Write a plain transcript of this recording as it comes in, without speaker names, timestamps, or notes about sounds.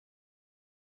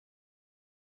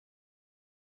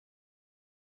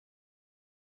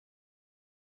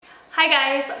Hi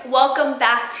guys, welcome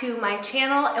back to my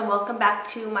channel and welcome back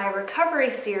to my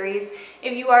recovery series.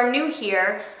 If you are new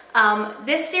here,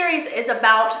 this series is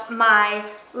about my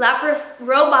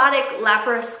robotic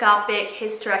laparoscopic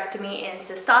hysterectomy and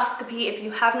cystoscopy. If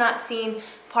you have not seen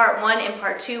part 1 and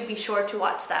part 2, be sure to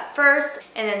watch that first.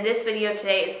 And then this video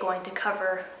today is going to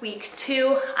cover week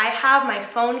 2. I have my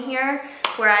phone here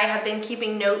where I have been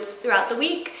keeping notes throughout the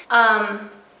week.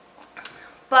 But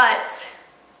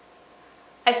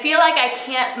I feel like I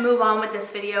can't move on with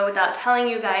this video without telling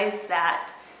you guys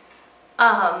that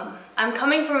I'm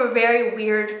coming from a very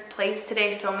weird place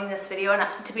today filming this video, and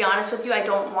to be honest with you, I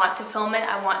don't want to film it.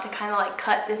 I want to kind of like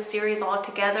cut this series all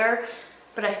together,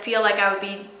 but I feel like I would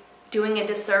be doing a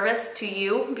disservice to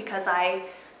you because I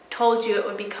told you it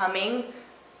would be coming.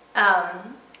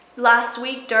 Last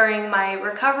week during my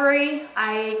recovery,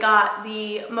 I got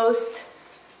the most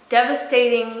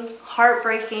devastating,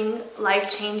 heartbreaking,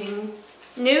 life-changing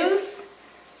news,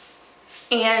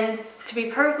 and to be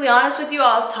perfectly honest with you,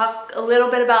 I'll talk a little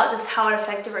bit about just how it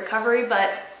affected recovery.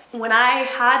 But when I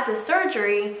had the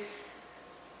surgery,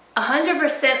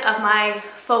 100% of my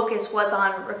focus was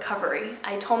on recovery.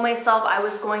 I told myself I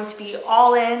was going to be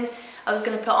all in. I was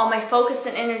going to put all my focus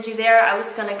and energy there. I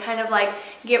was going to kind of like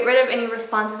get rid of any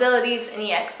responsibilities,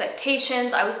 any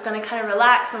expectations. I was going to kind of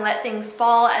relax and let things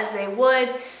fall as they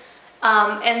would.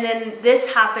 And then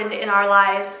this happened in our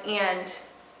lives, and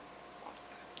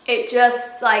it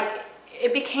just like,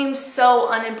 it became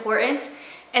so unimportant.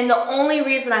 And the only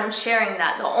reason I'm sharing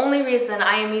that, the only reason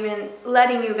I am even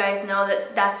letting you guys know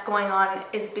that that's going on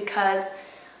is because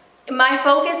my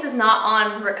focus is not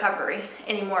on recovery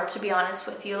anymore, to be honest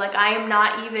with you. Like, I am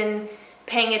not even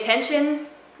paying attention.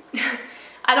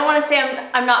 I don't want to say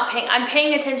I'm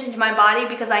paying attention to my body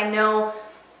because I know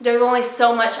there's only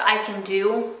so much I can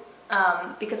do.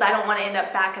 Because I don't want to end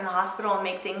up back in the hospital and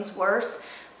make things worse.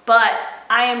 But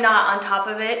I am not on top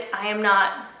of it. I am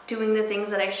not doing the things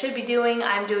that I should be doing.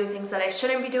 I'm doing things that I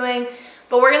shouldn't be doing.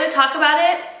 But we're going to talk about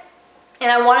it.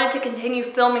 And I wanted to continue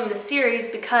filming the series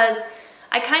because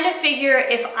I kind of figure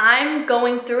if I'm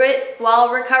going through it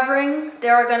while recovering,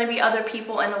 there are going to be other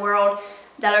people in the world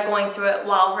that are going through it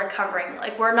while recovering.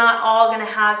 Like, we're not all going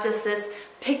to have just this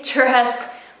picturesque,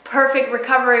 perfect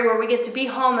recovery where we get to be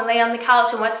home and lay on the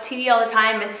couch and watch TV all the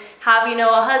time and have, you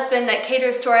know, a husband that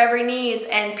caters to our every needs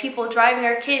and people driving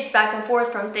our kids back and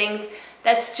forth from things.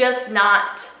 That's just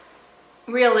not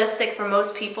realistic for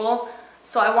most people.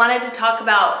 So I wanted to talk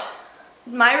about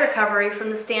my recovery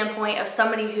from the standpoint of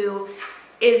somebody who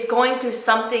is going through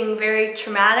something very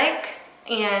traumatic,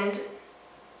 and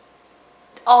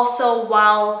also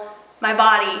while my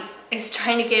body is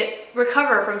trying to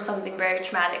recover from something very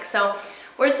traumatic. So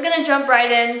we're just gonna jump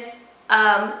right in.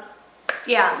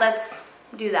 Yeah, let's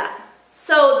do that.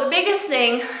 So the biggest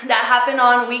thing that happened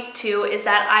on week 2 is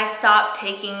that I stopped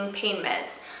taking pain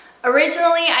meds.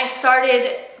 Originally, I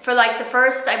started for like the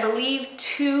first, I believe,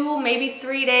 2, maybe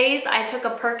 3 days, I took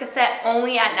a Percocet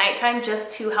only at nighttime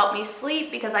just to help me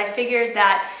sleep because I figured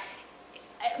that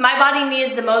my body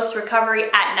needed the most recovery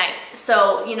at night.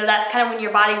 So, you know, that's kind of when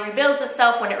your body rebuilds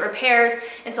itself, when it repairs.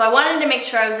 And so I wanted to make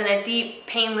sure I was in a deep,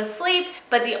 painless sleep.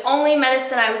 But the only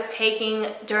medicine I was taking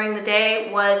during the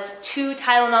day was 2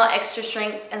 Tylenol extra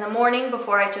strength in the morning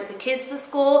before I took the kids to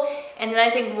school. And then I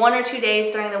think 1 or 2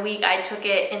 days during the week, I took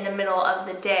it in the middle of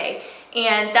the day.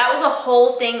 And that was a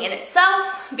whole thing in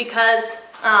itself because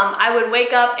I would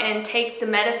wake up and take the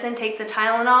medicine, take the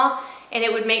Tylenol, and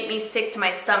it would make me sick to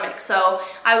my stomach. So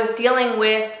I was dealing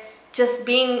with just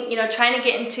being, you know, trying to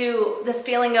get into this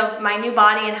feeling of my new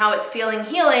body and how it's feeling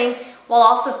healing, while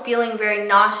also feeling very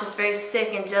nauseous, very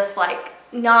sick, and just like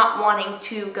not wanting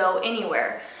to go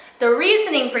anywhere. The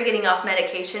reasoning for getting off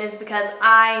medication is because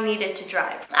I needed to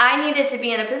drive. I needed to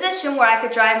be in a position where I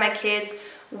could drive my kids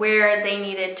where they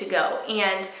needed to go.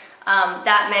 And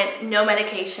that meant no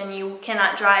medication. You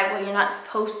cannot drive, well, you're not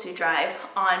supposed to drive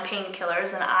on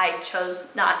painkillers, and I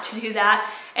chose not to do that.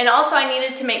 And also I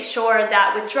needed to make sure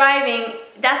that with driving,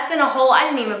 that's been a whole, I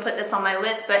didn't even put this on my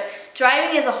list, but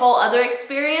driving is a whole other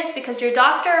experience because your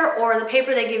doctor or the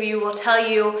paper they give you will tell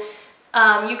you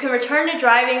you can return to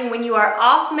driving when you are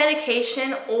off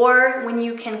medication or when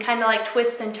you can kind of like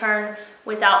twist and turn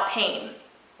without pain.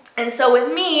 And so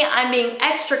with me, I'm being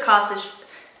extra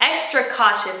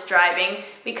cautious driving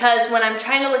because when I'm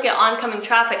trying to look at oncoming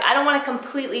traffic, I don't want to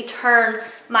completely turn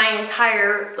my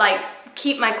entire,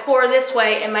 keep my core this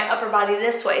way and my upper body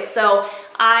this way. So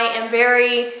I am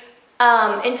very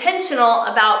intentional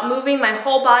about moving my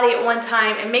whole body at one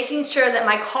time and making sure that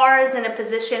my car is in a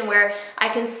position where I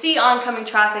can see oncoming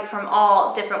traffic from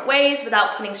all different ways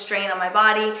without putting strain on my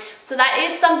body. So that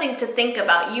is something to think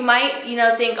about. You might,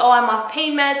 think, oh, I'm off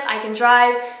pain meds, I can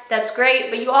drive, that's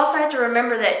great, but you also have to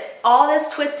remember that all this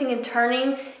twisting and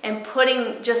turning and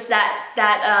putting just that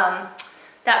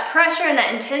pressure and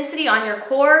that intensity on your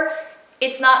core,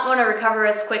 it's not going to recover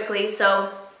as quickly.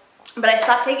 But I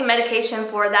stopped taking medication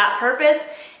for that purpose.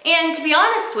 And to be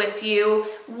honest with you,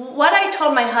 what I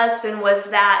told my husband was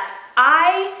that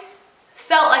I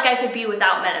felt like I could be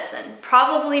without medicine,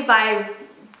 probably by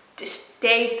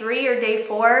day 3 or day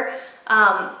 4.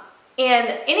 And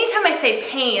anytime I say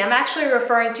pain, I'm actually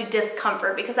referring to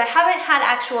discomfort, because I haven't had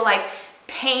actual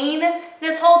pain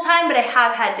this whole time, but I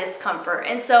have had discomfort.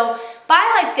 And so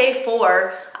by day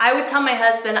 4, I would tell my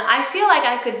husband, I feel like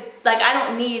I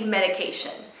don't need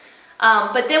medication.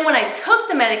 But then when I took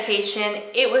the medication,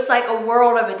 it was like a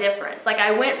world of a difference.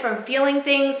 I went from feeling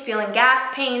things, feeling gas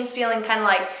pains, feeling kind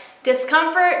of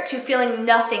discomfort, to feeling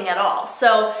nothing at all.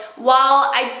 So while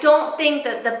I don't think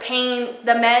that the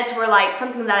meds were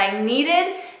something that I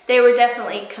needed, they were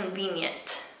definitely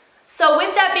convenient. So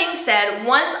with that being said,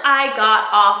 once I got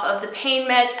off of the pain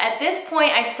meds, at this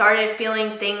point I started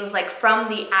feeling things from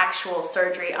the actual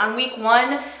surgery. On week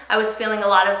 1, I was feeling a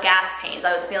lot of gas pains.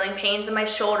 I was feeling pains in my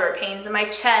shoulder, pains in my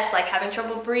chest, having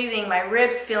trouble breathing, my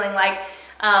ribs feeling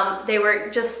they were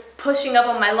just pushing up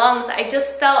on my lungs. I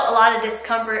just felt a lot of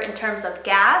discomfort in terms of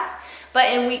gas.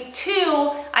 But in week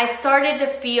 2, I started to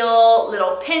feel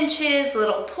little pinches,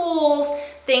 little pulls,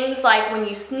 things like when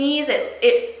you sneeze,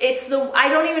 I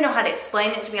don't even know how to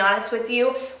explain it, to be honest with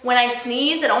you. When I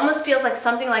sneeze, it almost feels like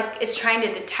something is trying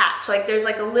to detach. There's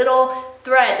a little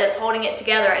thread that's holding it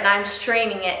together, and I'm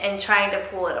straining it and trying to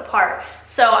pull it apart.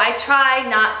 So I try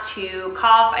not to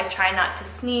cough, I try not to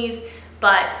sneeze,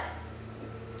 but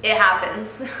it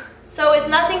happens. So it's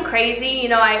nothing crazy.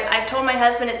 I've told my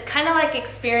husband it's kind of like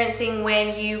experiencing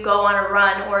when you go on a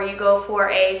run or you go for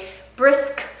a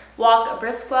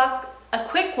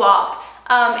quick walk,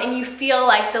 and you feel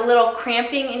the little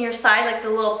cramping in your side, the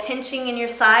little pinching in your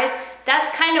side.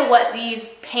 That's kind of what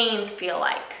these pains feel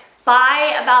like.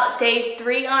 By about day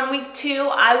 3 on week 2,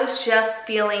 I was just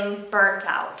feeling burnt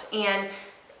out. And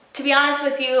to be honest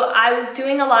with you, I was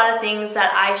doing a lot of things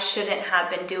that I shouldn't have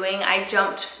been doing. I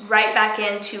jumped right back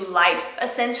into life,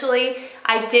 essentially.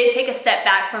 I did take a step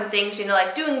back from things,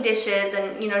 like doing dishes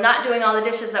and, not doing all the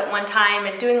dishes at one time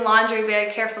and doing laundry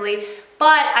very carefully.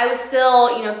 But I was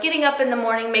still, getting up in the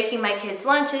morning, making my kids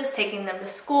lunches, taking them to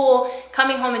school,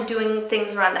 coming home and doing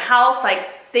things around the house,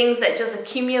 things that just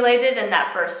accumulated in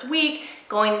that first week,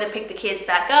 going to pick the kids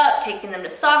back up, taking them to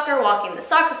soccer, walking the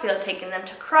soccer field, taking them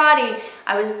to karate.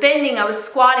 I was bending, I was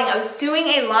squatting, I was doing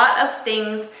a lot of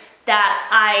things that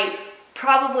I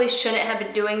probably shouldn't have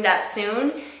been doing that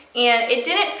soon. And it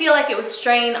didn't feel like it was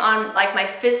strain on my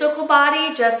physical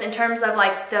body, just in terms of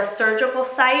the surgical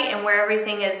site and where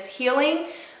everything is healing.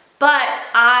 But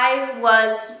I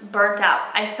was burnt out.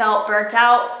 I felt burnt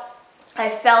out. I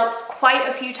felt quite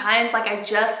a few times I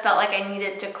just felt like I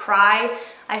needed to cry.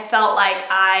 I felt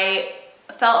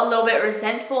a little bit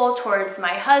resentful towards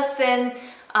my husband.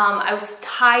 I was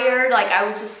tired. I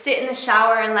would just sit in the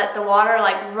shower and let the water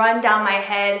run down my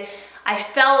head. I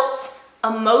felt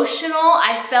emotional.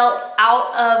 I felt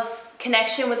out of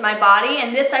connection with my body,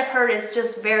 and this I've heard is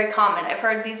just very common. I've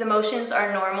heard these emotions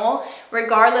are normal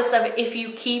regardless of if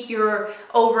you keep your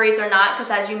ovaries or not,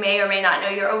 because as you may or may not know,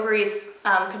 your ovaries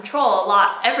control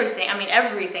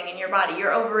everything in your body.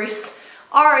 Your ovaries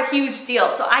are a huge deal.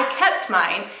 So I kept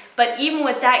mine, but even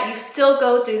with that, you still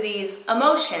go through these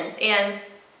emotions. And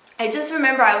I just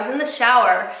remember I was in the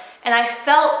shower and I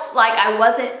felt like I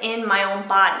wasn't in my own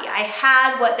body. I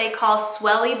had what they call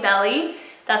swelly belly.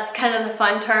 That's kind of the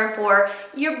fun term for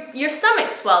your stomach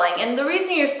swelling. And the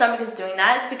reason your stomach is doing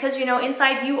that is because,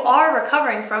 inside you are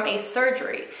recovering from a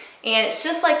surgery. And it's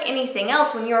just like anything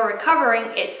else, when you're recovering,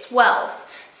 it swells.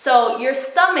 So your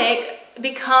stomach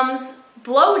becomes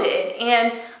bloated.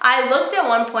 And I looked at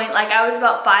one point like I was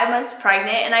about 5 months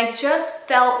pregnant, and I just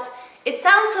felt, it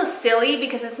sounds so silly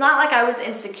because it's not like I was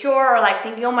insecure or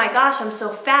thinking, oh my gosh, I'm so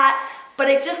fat, but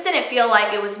it just didn't feel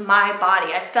like it was my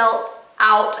body. I felt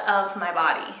out of my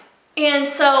body. And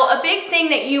so a big thing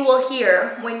that you will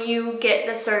hear when you get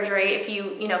the surgery, if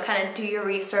you kind of do your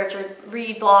research or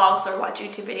read blogs or watch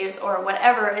YouTube videos or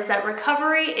whatever, is that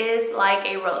recovery is like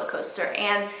a roller coaster.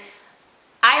 And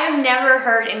I have never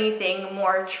heard anything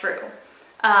more true.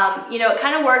 It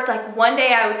kind of worked one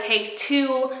day I would take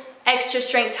 2 extra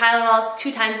strength Tylenols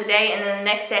 2 times a day, and then the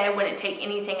next day I wouldn't take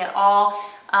anything at all.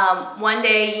 One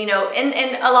day, you know,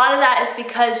 and a lot of that is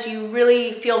because you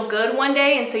really feel good one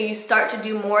day, and so you start to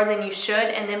do more than you should,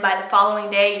 and then by the following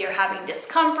day you're having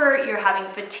discomfort, you're having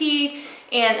fatigue,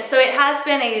 and so it has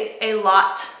been a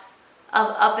lot of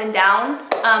up and down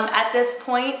at this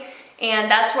point,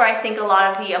 and that's where I think a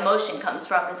lot of the emotion comes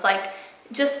from. It's like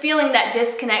just feeling that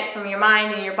disconnect from your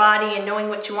mind and your body and knowing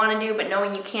what you want to do but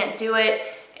knowing you can't do it.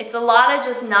 It's a lot of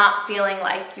just not feeling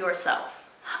like yourself.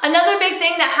 Another big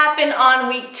thing that happened on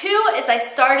week 2 is I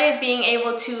started being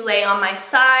able to lay on my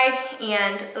side,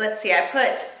 and let's see, I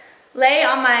put lay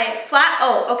on my flat,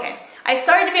 oh, okay. I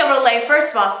started to be able to lay, first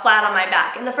of all, flat on my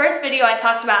back. In the first video, I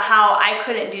talked about how I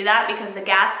couldn't do that because the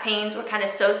gas pains were kind of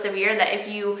so severe that if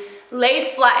you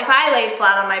laid flat, if I laid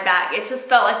flat on my back, it just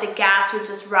felt like the gas would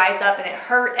just rise up and it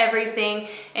hurt everything.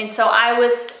 And so I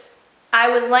was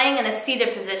laying in a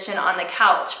seated position on the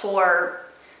couch for,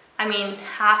 I mean,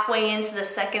 halfway into the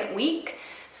second week.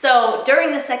 So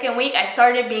during the second week, I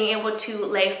started being able to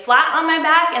lay flat on my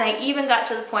back, and I even got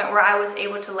to the point where I was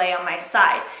able to lay on my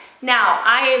side. Now,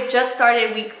 I just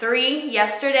started week 3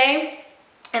 yesterday,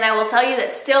 and I will tell you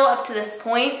that still up to this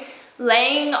point,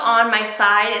 laying on my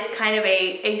side is kind of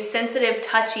a sensitive,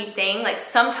 touchy thing. Like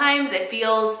sometimes it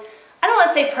feels, I don't want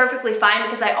to say perfectly fine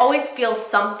because I always feel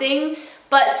something,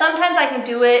 but sometimes I can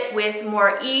do it with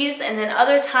more ease, and then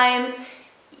other times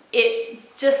it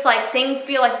just like things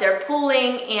feel like they're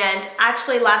pulling. And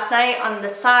actually last night on the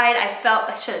side I felt,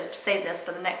 I should have saved this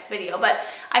for the next video, but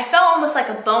I felt almost like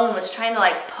a bone was trying to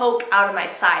like poke out of my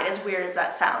side, as weird as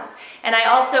that sounds. And I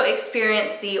also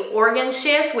experienced the organ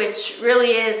shift, which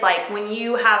really is like when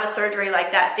you have a surgery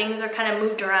like that, things are kind of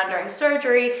moved around during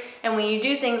surgery, and when you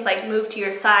do things like move to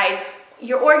your side,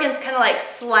 your organs kind of like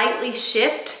slightly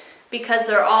shift because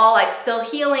they're all like still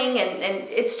healing, and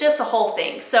it's just a whole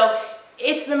thing. So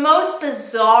it's the most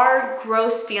bizarre,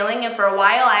 gross feeling, and for a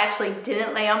while I actually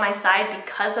didn't lay on my side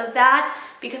because of that,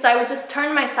 because I would just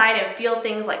turn my side and feel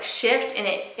things like shift, and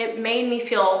it made me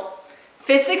feel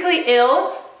physically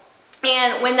ill.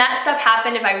 And when that stuff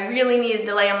happened, if I really needed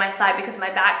to lay on my side because my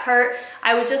back hurt,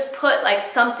 I would just put like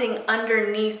something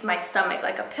underneath my stomach,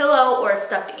 like a pillow or a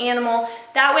stuffed animal.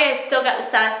 That way I still got the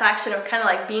satisfaction of kind of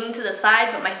like being to the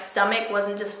side, but my stomach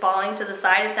wasn't just falling to the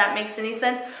side, if that makes any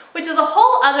sense, which is a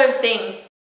whole other thing.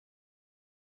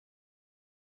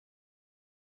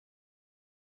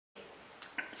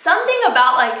 Something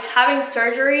about like having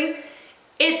surgery,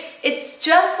 it's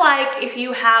just like if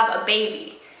you have a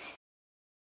baby.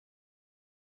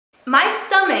 My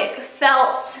stomach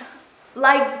felt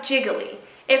like jiggly.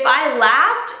 If I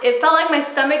laughed, it felt like my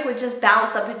stomach would just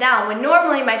bounce up and down, when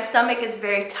normally my stomach is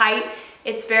very tight.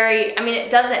 It's very, I mean, it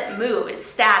doesn't move, it's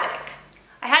static.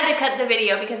 I had to cut the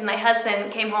video because my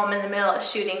husband came home in the middle of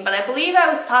shooting, but I believe I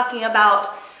was talking about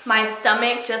my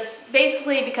stomach, just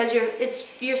basically because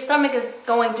your stomach is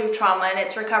going through trauma and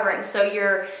it's recovering, so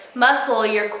your muscle,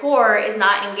 your core is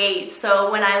not engaged.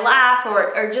 So when I laugh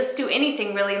or just do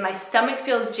anything really, my stomach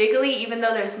feels jiggly even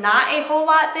though there's not a whole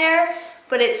lot there,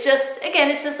 but it's just, again,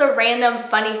 it's just a random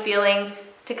funny feeling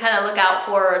to kind of look out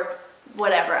for,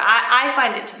 whatever. I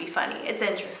find it to be funny, it's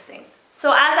interesting.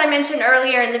 So as I mentioned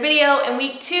earlier in the video, in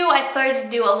week 2 I started to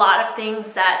do a lot of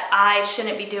things that I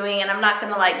shouldn't be doing, and I'm not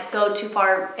gonna like go too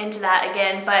far into that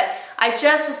again, but I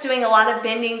just was doing a lot of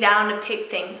bending down to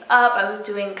pick things up. I was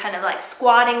doing kind of like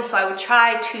squatting, so I would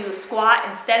try to squat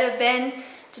instead of bend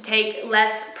to take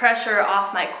less pressure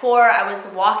off my core. I was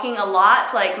walking a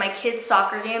lot. Like my kids'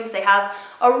 soccer games, they have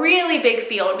a really big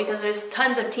field because there's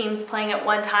tons of teams playing at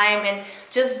one time, and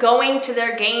just going to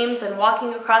their games and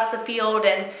walking across the field,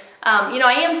 and you know,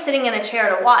 I am sitting in a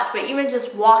chair to watch, but even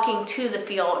just walking to the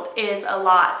field is a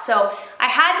lot. So I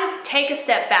had to take a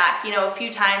step back, you know, a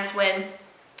few times when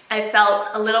I felt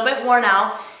a little bit worn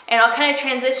out, and I'll kind of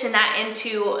transition that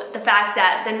into the fact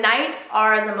that the nights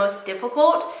are the most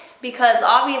difficult, because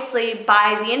obviously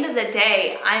by the end of the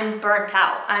day, I'm burnt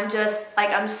out. I'm just like,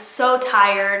 I'm so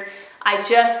tired. I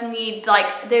just need,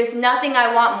 like, there's nothing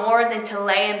I want more than to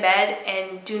lay in bed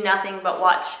and do nothing but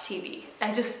watch TV.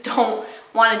 I just don't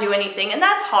want to do anything, and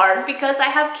that's hard because I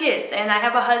have kids and I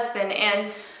have a husband,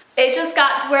 and it just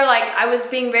got to where like I was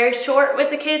being very short with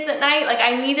the kids at night. Like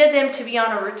I needed them to be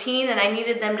on a routine, and I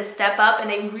needed them to step up, and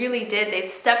they really did.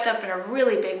 They've stepped up in a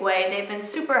really big way. They've been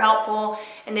super helpful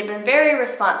and they've been very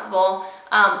responsible,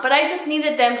 but I just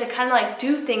needed them to kind of like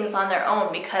do things on their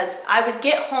own, because I would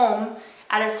get home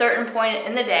at a certain point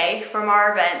in the day from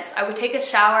our events. I would take a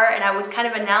shower and I would kind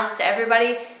of announce to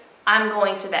everybody, I'm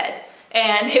going to bed.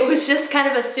 And it was just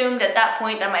kind of assumed at that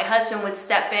point that my husband would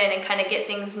step in and kind of get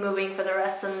things moving for the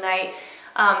rest of the night.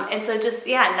 And so just,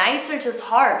 yeah, nights are just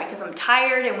hard because I'm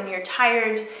tired, and when you're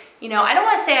tired, you know, I don't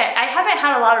want to say I haven't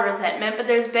had a lot of resentment, but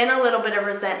there's been a little bit of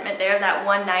resentment there that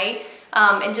one night,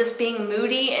 and just being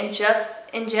moody and just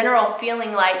in general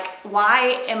feeling like,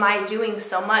 why am I doing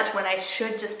so much when I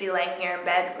should just be laying here in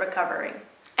bed recovering?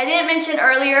 I didn't mention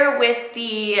earlier with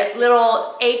the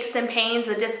little aches and pains,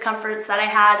 the discomforts that I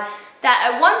had,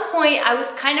 that at one point I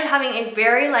was kind of having a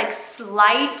very like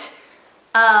slight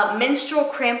menstrual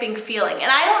cramping feeling.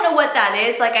 And I don't know what that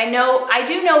is. Like I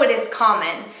do know it is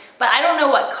common, but I don't know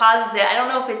what causes it. I don't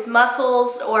know if it's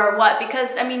muscles or what,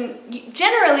 because I mean,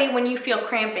 generally when you feel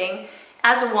cramping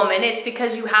as a woman, it's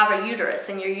because you have a uterus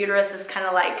and your uterus is kind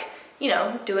of like, you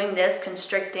know, doing this,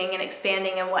 constricting and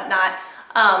expanding and whatnot.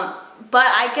 But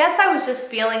I guess I was just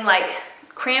feeling like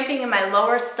cramping in my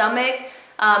lower stomach.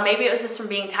 Maybe it was just from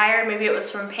being tired, maybe it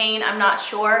was from pain, I'm not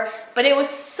sure. But it was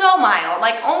so mild,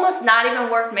 like almost not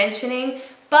even worth mentioning.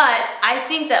 But I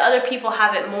think that other people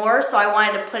have it more, so I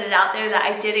wanted to put it out there that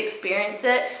I did experience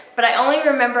it. But I only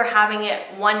remember having it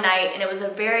one night, and it was a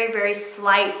very, very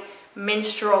slight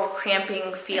menstrual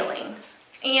cramping feeling.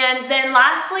 And then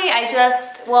lastly,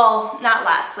 well, not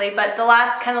lastly, but the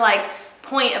last kind of like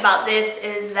point about this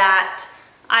is that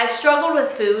I've struggled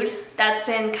with food. That's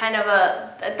been kind of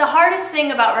the hardest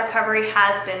thing about recovery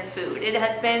has been food. It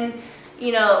has been,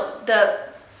 you know, the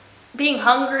being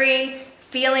hungry,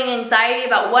 feeling anxiety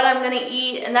about what I'm gonna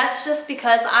eat, and that's just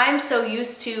because I'm so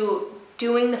used to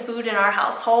doing the food in our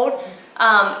household,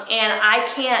 and I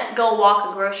can't go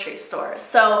walk a grocery store.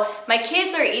 So my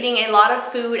kids are eating a lot of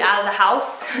food out of the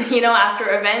house, you know,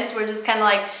 after events. We're just kind of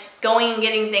like going and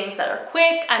getting things that are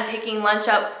quick. I'm picking lunch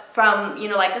up from, you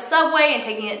know, like a Subway and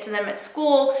taking it to them at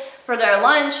school for their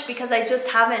lunch, because I just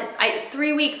haven't,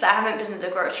 3 weeks I haven't been to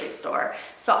the grocery store.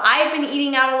 So I've been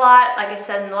eating out a lot. Like I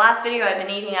said in the last video, I've been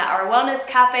eating at our wellness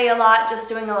cafe a lot, just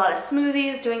doing a lot of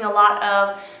smoothies, doing a lot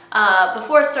of,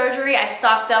 before surgery, I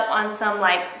stocked up on some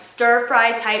like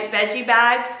stir-fry type veggie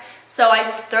bags. So I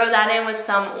just throw that in with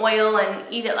some oil and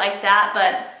eat it like that.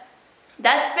 But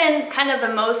that's been kind of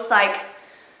the most like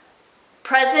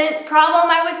present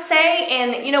problem, I would say.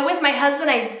 And you know, with my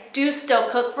husband, I do still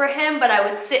cook for him, but I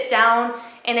would sit down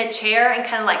in a chair and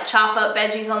kind of like chop up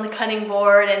veggies on the cutting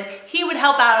board, and he would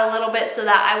help out a little bit so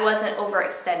that I wasn't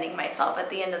overextending myself at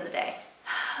the end of the day.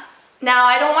 Now,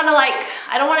 I don't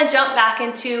want to jump back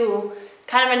into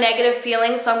kind of a negative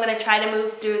feeling, so I'm going to try to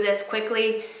move through this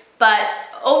quickly. But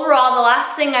overall, the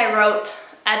last thing I wrote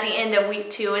at the end of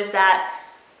week 2 is that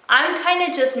I'm kind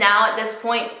of just now at this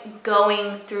point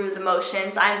going through the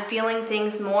motions. I'm feeling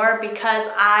things more because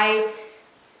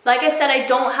like I said, I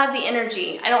don't have the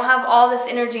energy. I don't have all this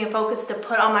energy and focus to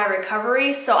put on my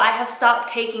recovery, so I have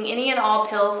stopped taking any and all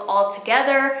pills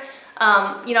altogether.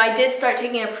 You know, I did start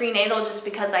taking a prenatal just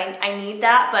because I need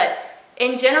that, but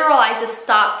in general, I just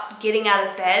stopped getting out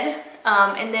of bed.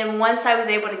 And then once I was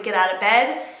able to get out of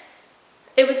bed,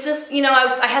 it was just, you know,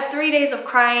 I had 3 days of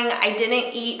crying. I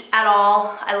didn't eat at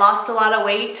all. I lost a lot of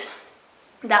weight.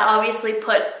 That obviously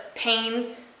put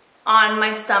pain on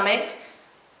my stomach.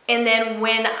 And then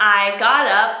when I got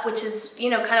up, which is, you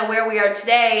know, kind of where we are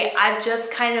today, I've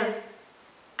just kind of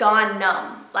gone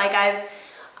numb. Like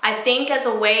I think as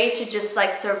a way to just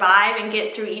like survive and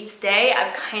get through each day,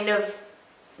 I've kind of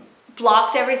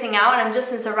blocked everything out, and I'm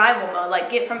just in survival mode.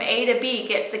 Like get from A to B,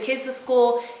 get the kids to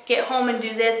school, get home and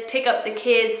do this, pick up the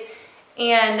kids.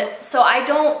 And so I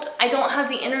don't have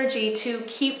the energy to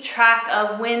keep track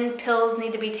of when pills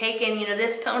need to be taken. You know,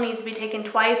 this pill needs to be taken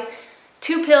twice,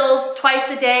 2 pills twice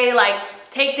a day, like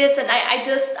take this, and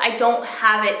I don't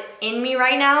have it in me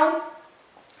right now.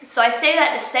 So I say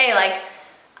that to say, like,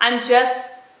 I'm just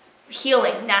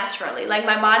healing naturally. Like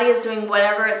my body is doing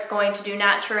whatever it's going to do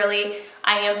naturally.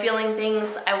 I am feeling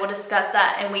things. I will discuss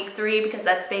that in week 3, because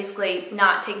that's basically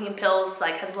not taking pills,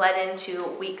 like has led into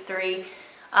week 3.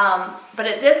 But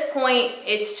at this point,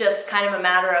 it's just kind of a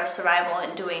matter of survival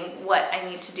and doing what I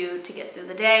need to do to get through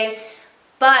the day.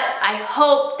 But I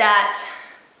hope that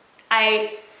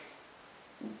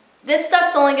this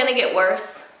stuff's only gonna get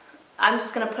worse. I'm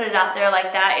just gonna put it out there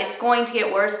like that. It's going to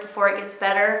get worse before it gets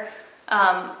better.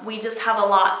 We just have a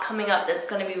lot coming up that's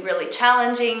going to be really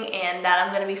challenging, and that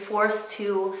I'm going to be forced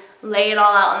to lay it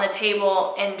all out on the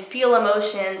table and feel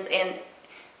emotions. And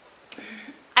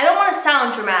I don't want to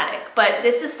sound dramatic, but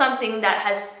this is something that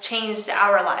has changed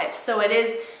our lives. So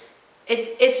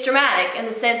it's dramatic in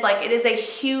the sense, like, it is a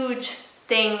huge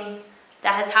thing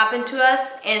that has happened to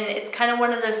us, and it's kind of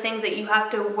one of those things that you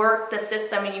have to work the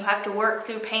system and you have to work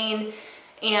through pain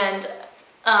and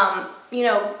you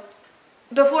know,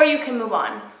 before you can move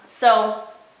on. So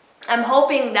I'm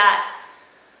hoping that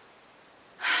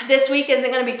this week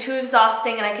isn't going to be too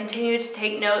exhausting and I continue to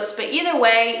take notes. But either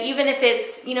way, even if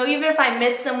it's, you know, even if I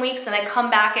miss some weeks and I come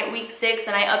back at week 6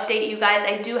 and I update you guys,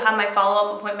 I do have my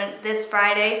follow-up appointment this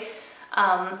Friday.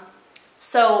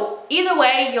 So either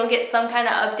way, you'll get some kind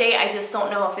of update. I just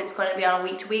don't know if it's going to be on a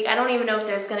week to week. I don't even know if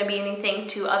there's going to be anything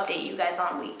to update you guys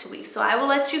on week to week. So I will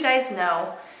let you guys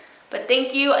know. But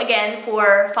thank you again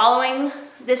for following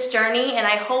this journey, and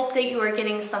I hope that you are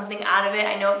getting something out of it.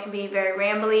 I know it can be very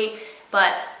rambly,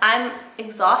 but I'm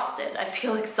exhausted. I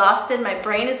feel exhausted. My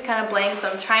brain is kind of blank, so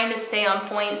I'm trying to stay on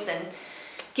points and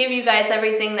give you guys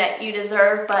everything that you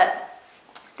deserve. But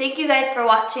thank you guys for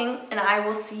watching, and I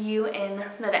will see you in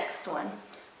the next one.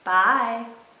 Bye.